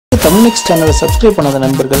TRIcKs சேனலை subscribe பண்ணாத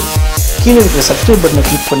நண்பர்கள் கீழே இருக்கிற சப்ஸ்கிரைப் பட்டனை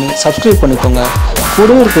கிளிக் பண்ணி சப்ஸ்கிரைப் பண்ணிக்கோங்க.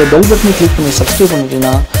 கூடவே இருக்கிற பெல் பட்டனை கிளிக் பண்ணி சப்ஸ்கிரைப்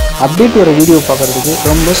பண்ணிட்டீங்கன்னா அப்டேட் வர வீடியோ பார்க்குறதுக்கு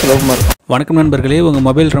ரொம்ப சுலபமாக இருக்கும். வணக்கம் நண்பர்களே, உங்கள்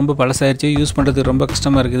மொபைல் ரொம்ப பழசாயிருச்சு, யூஸ் பண்ணுறதுக்கு ரொம்ப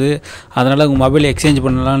கஷ்டமாக இருக்குது, அதனால் உங்கள் மொபைல் எக்ஸ்சேஞ்ச்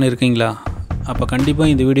பண்ணலான்னு இருக்கீங்களா? அப்போ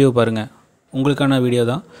கண்டிப்பாக இந்த வீடியோ பாருங்கள், உங்களுக்கான வீடியோ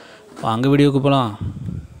தான். அங்கே வீடியோவுக்கு போகலாம்.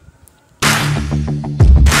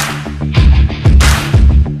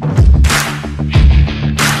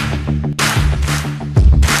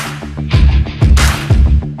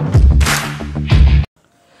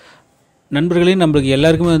 நண்பர்களே, நம்மளுக்கு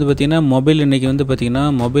எல்லாருக்குமே வந்து பார்த்திங்கன்னா மொபைல் இன்றைக்கி வந்து பார்த்திங்கன்னா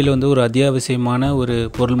மொபைல் வந்து ஒரு அத்தியாவசியமான ஒரு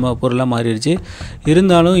பொருளாக மாறிடுச்சு.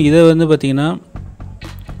 இருந்தாலும் இதை வந்து பார்த்திங்கன்னா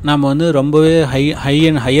நம்ம வந்து ரொம்பவே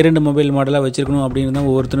ஹையர் எண்ட் மொபைல் மாடலாக வச்சுருக்கணும் அப்படின்னு தான்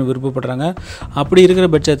ஒவ்வொருத்தரும் விருப்பப்படுறாங்க. அப்படி இருக்கிற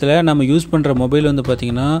பட்சத்தில் நம்ம யூஸ் பண்ணுற மொபைல் வந்து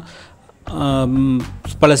பார்த்திங்கன்னா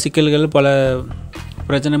பல சிக்கல்கள், பல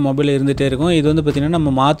பிரச்சனை மொபைலில் இருந்துகிட்டே இருக்கும். இது வந்து பார்த்திங்கன்னா நம்ம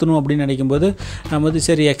மாற்றணும் அப்படின்னு நினைக்கும்போது நம்ம வந்து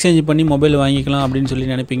சரி எக்ஸ்சேஞ்ச் பண்ணி மொபைல் வாங்கிக்கலாம் அப்படின்னு சொல்லி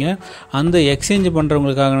நினைப்பீங்க. அந்த எக்ஸ்சேஞ்ச்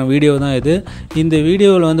பண்ணுறவங்களுக்கான வீடியோ தான் இது. இந்த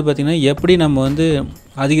வீடியோவில் வந்து பார்த்திங்கன்னா எப்படி நம்ம வந்து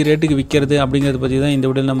அதிக ரேட்டுக்கு விற்கிறது அப்படிங்கிறத பற்றி தான் இந்த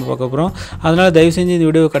வீடியோவில் நம்ம பார்க்க போகிறோம். அதனால் தயவு செஞ்சு இந்த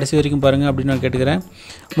வீடியோ கடைசி வரைக்கும் பாருங்கள் அப்படின்னு நான் கேட்டுக்கிறேன்.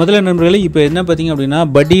 முதல்ல நண்பர்களே, இப்போ என்ன பார்த்திங்க அப்படின்னா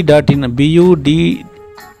buddy.in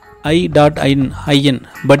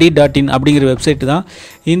buddy.in அப்படிங்கிற வெப்சைட்டு தான்.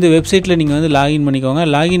 இந்த வெப்சைட்டில் நீங்கள் வந்து லாகின் பண்ணிக்கோங்க.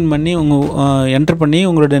 லாகின் பண்ணி என்டர் பண்ணி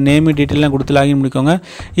உங்களோட நேமு டீட்டெயிலாம் கொடுத்து லாகின் பண்ணிக்கோங்க.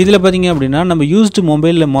 இதில் பார்த்திங்க அப்படின்னா நம்ம யூஸ்டு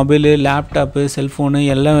மொபைலு, லேப்டாப்பு, செல்ஃபோனு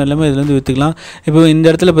எல்லாமே இதில் விற்றுக்கலாம். இப்போ இந்த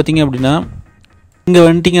இடத்துல பார்த்திங்க அப்படின்னா இங்கே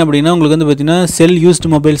வந்துட்டிங்க அப்படின்னா உங்களுக்கு வந்து பார்த்திங்கன்னா செல்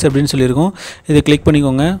யூஸ்டு மொபைல்ஸ் அப்படின்னு சொல்லியிருக்கோம். இதை கிளிக்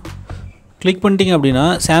பண்ணிக்கோங்க. கிளிக் பண்ணிட்டீங்க அப்படின்னா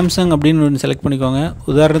சாம்சங் அப்படின்னு ஒன்று செலக்ட் பண்ணிக்கோங்க.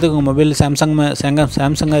 உதாரணத்துக்கு உங்கள் மொபைல்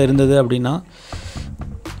சாம்சங்காக இருந்தது அப்படின்னா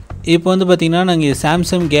இப்போ வந்து பார்த்திங்கன்னா நாங்கள்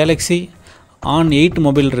சாம்சங் கேலக்ஸி ஆன் 8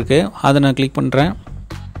 மொபைல் இருக்குது, அதை நான் கிளிக் பண்ணுறேன்.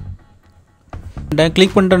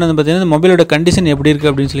 கிளிக் பண்ணிட்டோன்னு வந்து பார்த்திங்கன்னா இந்த மொபைலோட கண்டிஷன் எப்படி இருக்குது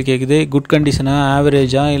அப்படின்னு சொல்லி கேட்குது. குட் கண்டிஷனா,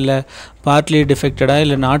 ஆவரேஜா, இல்லை பார்ட்லி டிஃபெக்டடா,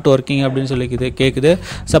 இல்லை நாட் ஒர்க்கிங் அப்படின்னு சொல்லி கேட்குது.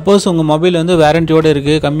 சப்போஸ் உங்கள் மொபைல் வந்து வாரண்டியோடு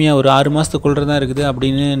இருக்குது, கம்மியாக ஒரு 6 மாதத்துக்குள்ளே தான் இருக்குது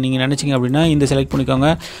அப்படின்னு நீங்கள் நினச்சிங்க அப்படின்னா இந்த செலக்ட் பண்ணிக்கோங்க.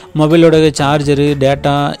 மொபைலோட சார்ஜரு,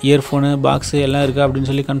 டேட்டா, இயர்ஃபோனு, பாக்ஸு எல்லாம் இருக்குது அப்படின்னு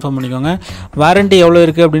சொல்லி கன்ஃபார்ம் பண்ணிக்கோங்க. வாரண்ட்டி எவ்வளோ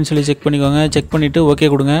இருக்குது அப்படின்னு சொல்லி செக் பண்ணிக்கோங்க. செக் பண்ணிவிட்டு ஓகே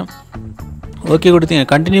கொடுங்க. ஓகே கொடுத்தீங்க,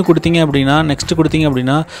 கண்டினியூ கொடுத்தீங்க அப்படின்னா, நெக்ஸ்ட் கொடுத்தீங்க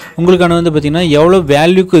அப்படின்னா உங்களுக்கான வந்து பார்த்திங்கன்னா எவ்வளோ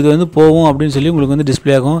வேல்யூக்கு இது வந்து போகும் அப்படின்னு சொல்லி உங்களுக்கு வந்து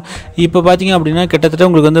டிஸ்பிளே ஆகும். இப்போ பார்த்திங்க அப்படின்னா கிட்டத்தட்ட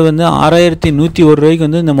உங்களுக்கு வந்து 6101 ரூபாய்க்கு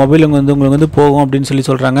வந்து இந்த மொபைல் உங்களுக்கு வந்து போகும் அப்படின்னு சொல்லி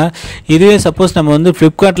சொல்கிறாங்க. இதுவே சப்போஸ் நம்ம வந்து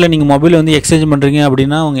ஃப்ளிப்கார்ட்டில் நீங்கள் மொபைல் வந்து எக்ஸ்சேஞ்ச் பண்ணுறீங்க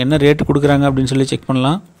அப்படின்னா அவங்க என்ன ரேட்டு கொடுக்குறாங்க அப்படின்னு சொல்லி செக்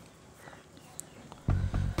பண்ணலாம்.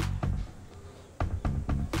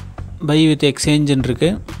 பை வித் எக்ஸ்சேஞ்சுன்னு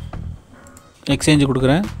இருக்குது, எக்ஸ்சேஞ்சு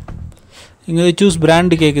கொடுக்குறேன். இங்கே சூஸ்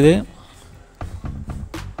பிராண்டு கேட்குது,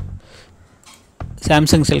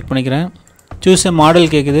 சாம்சங் செலக்ட் பண்ணிக்கிறேன். சூஸ்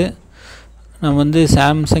மாடல் கேட்குது, நம்ம வந்து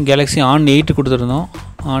சாம்சங் கேலக்ஸி ஆன் 8 கொடுத்துருந்தோம்,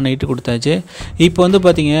 ஆன் 8 கொடுத்தாச்சு. இப்போ வந்து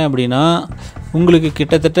பார்த்திங்க அப்படின்னா உங்களுக்கு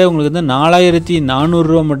கிட்டத்தட்ட உங்களுக்கு வந்து 4400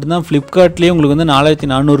 ரூபா மட்டும்தான் ஃப்ளிப்கார்ட்லேயே உங்களுக்கு வந்து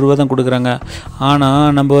 4400 ரூபா தான் கொடுக்குறாங்க.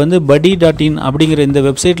 ஆனால் நம்ம வந்து buddy.in அப்படிங்கிற இந்த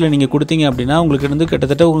வெப்சைட்டில் நீங்கள் கொடுத்தீங்க அப்படின்னா உங்களுக்கு வந்து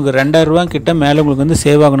கிட்டத்தட்ட உங்களுக்கு 2000 ரூபா கிட்ட மேலே உங்களுக்கு வந்து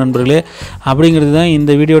சேவ் ஆகும் நண்பர்களே. அப்படிங்கிறது தான்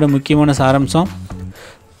இந்த வீடியோட முக்கியமான சாராம்சம்.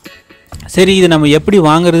 சரி, இது நம்ம எப்படி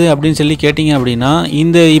வாங்குறது அப்படின்னு சொல்லி கேட்டிங்க அப்படின்னா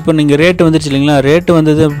இப்போ நீங்கள் ரேட்டு வந்துடுச்சு இல்லைங்களா, ரேட்டு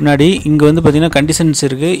வந்தது முன்னாடி இங்கே வந்து பார்த்திங்கன்னா கண்டிஷன்ஸ்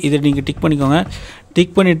இருக்குது. இதை நீங்கள் டிக் பண்ணிக்கோங்க.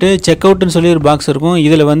 டிக் பண்ணிவிட்டு செக் அவுட்னு சொல்லி ஒரு பாக்ஸ் இருக்கும்.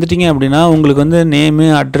 இதில் வந்துட்டிங்க அப்படின்னா உங்களுக்கு வந்து நேமு,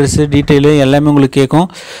 அட்ரெஸ்ஸு, டீட்டெயிலு எல்லாமே உங்களுக்கு கேட்கும்.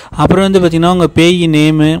 அப்புறம் வந்து பார்த்திங்கன்னா உங்கள் பேய்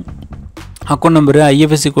நேமு, அக்கௌண்ட் நம்பரு,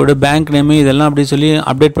 ஐஎஃப்எஸ்சி கோடு, பேங்க் நேமு இதெல்லாம் அப்படி சொல்லி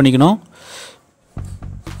அப்டேட் பண்ணிக்கணும்.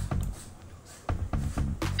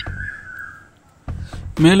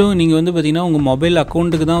 மேலும் நீங்கள் வந்து பார்த்திங்கன்னா உங்கள் மொபைல்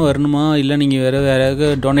அக்கௌண்ட்டுக்கு தான் வரணுமா, இல்லை நீங்கள் வேறு யாராவது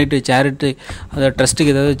டொனேட்டு சேரிட்டி, அதாவது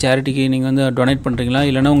ட்ரஸ்ட்டுக்கு ஏதாவது சேரிட்டிக்கு நீங்கள் வந்து டொனேட் பண்ணுறீங்களா,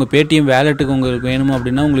 இல்லைனா உங்கள் பேடிஎம் வேலெட்டுக்கு உங்களுக்கு வேணுமா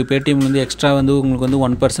அப்படின்னா உங்களுக்கு பேடிஎம் வந்து எக்ஸ்ட்ரா வந்து உங்களுக்கு வந்து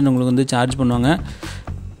 1% உங்களுக்கு வந்து சார்ஜ் பண்ணுவாங்க.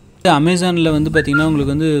 அமேசானில் வந்து பார்த்திங்கன்னா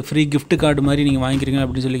உங்களுக்கு வந்து ஃப்ரீ கிஃப்ட் கார்டு மாதிரி நீங்கள் வாங்கிக்கிறீங்க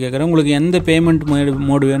அப்படின்னு சொல்லி கேட்குறேன். உங்களுக்கு எந்த பேமெண்ட்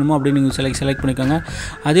மோடு வேணுமோ அப்படின்னு நீங்கள் செலக்ட் பண்ணிக்கோங்க.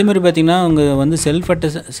 அதே மாதிரி பார்த்திங்கன்னா உங்கள் வந்து self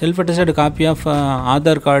attested copy of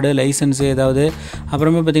Aadhaar card, licence ஏதாவது,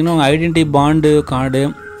 அப்புறமே பார்த்திங்கன்னா உங்கள் ஐடென்டிட்டி பாண்டு கார்டு,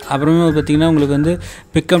 அப்புறமே பார்த்திங்கன்னா உங்களுக்கு வந்து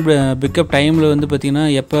பிக்கப் டைமில் வந்து பார்த்திங்கன்னா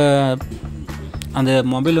எப்போ அந்த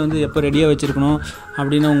மொபைல் வந்து எப்போ ரெடியாக வச்சுருக்கணும்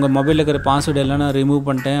அப்படின்னா உங்கள் மொபைலில் இருக்கிற பாஸ்வேர்டு எல்லாம் நான் ரிமூவ்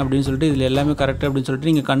பண்ணிட்டேன் அப்படின்னு சொல்லிட்டு இதில் எல்லாமே கரெக்டாக அப்படின்னு சொல்லிட்டு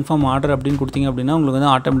நீங்கள் கன்ஃபார்ம் ஆர்டர் அப்படின்னு கொடுத்தீங்க அப்படின்னா உங்களுக்கு வந்து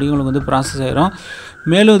ஆட்டோமேட்டிக்காக உங்களுக்கு வந்து ப்ராசஸ் ஆகிரும்.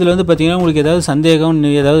 மேலும் இதில் வந்து பார்த்திங்கன்னா உங்களுக்கு ஏதாவது சந்தேகம்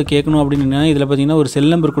ஏதாவது கேட்கணும் அப்படின்னா இதில் பார்த்திங்கன்னா ஒரு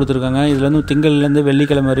செல் நம்பர் கொடுத்துருக்காங்க. இதில் வந்து திங்கள்லேருந்து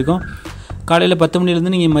வெள்ளிக்கிழமை வரைக்கும் காலையில் 10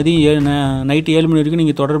 மணிலேருந்து நீங்கள் மதியம் நைட்டு 7 மணி வரைக்கும்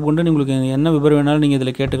நீங்கள் தொடர்பு கொண்டு உங்களுக்கு என்ன விவரம் வேணாலும் நீங்கள்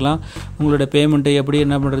இதில் கேட்டுக்கலாம். உங்களோட பேமெண்ட்டு எப்படி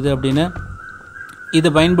என்ன பண்ணுறது அப்படின்னு இதை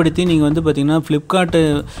பயன்படுத்தி நீங்கள் வந்து பார்த்திங்கன்னா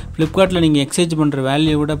ஃப்ளிப்கார்ட்டில் நீங்கள் எக்ஸ்சேஞ்ச் பண்ணுற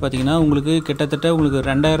வேல்யூ விட பார்த்திங்கன்னா உங்களுக்கு கிட்டத்தட்ட உங்களுக்கு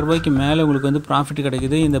 2000 ரூபாய்க்கு மேலே உங்களுக்கு வந்து ப்ராஃபிட்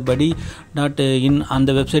கிடைக்குது இந்த buddy.in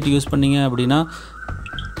அந்த வெப்சைட் யூஸ் பண்ணிங்க அப்படின்னா.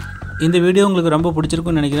 இந்த வீடியோ உங்களுக்கு ரொம்ப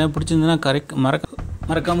பிடிச்சிருக்குன்னு நினைக்கிறேன். பிடிச்சிருந்ததுன்னா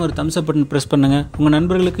மறக்காமல் ஒரு தம்ஸ் அப் பட்டன் ப்ரெஸ் பண்ணுங்கள். உங்கள்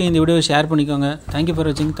நண்பர்களுக்கு இந்த வீடியோவை ஷேர் பண்ணிக்கோங்க. தேங்க்யூ ஃபார்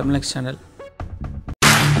வாட்சிங் TRIcKs சேனல்.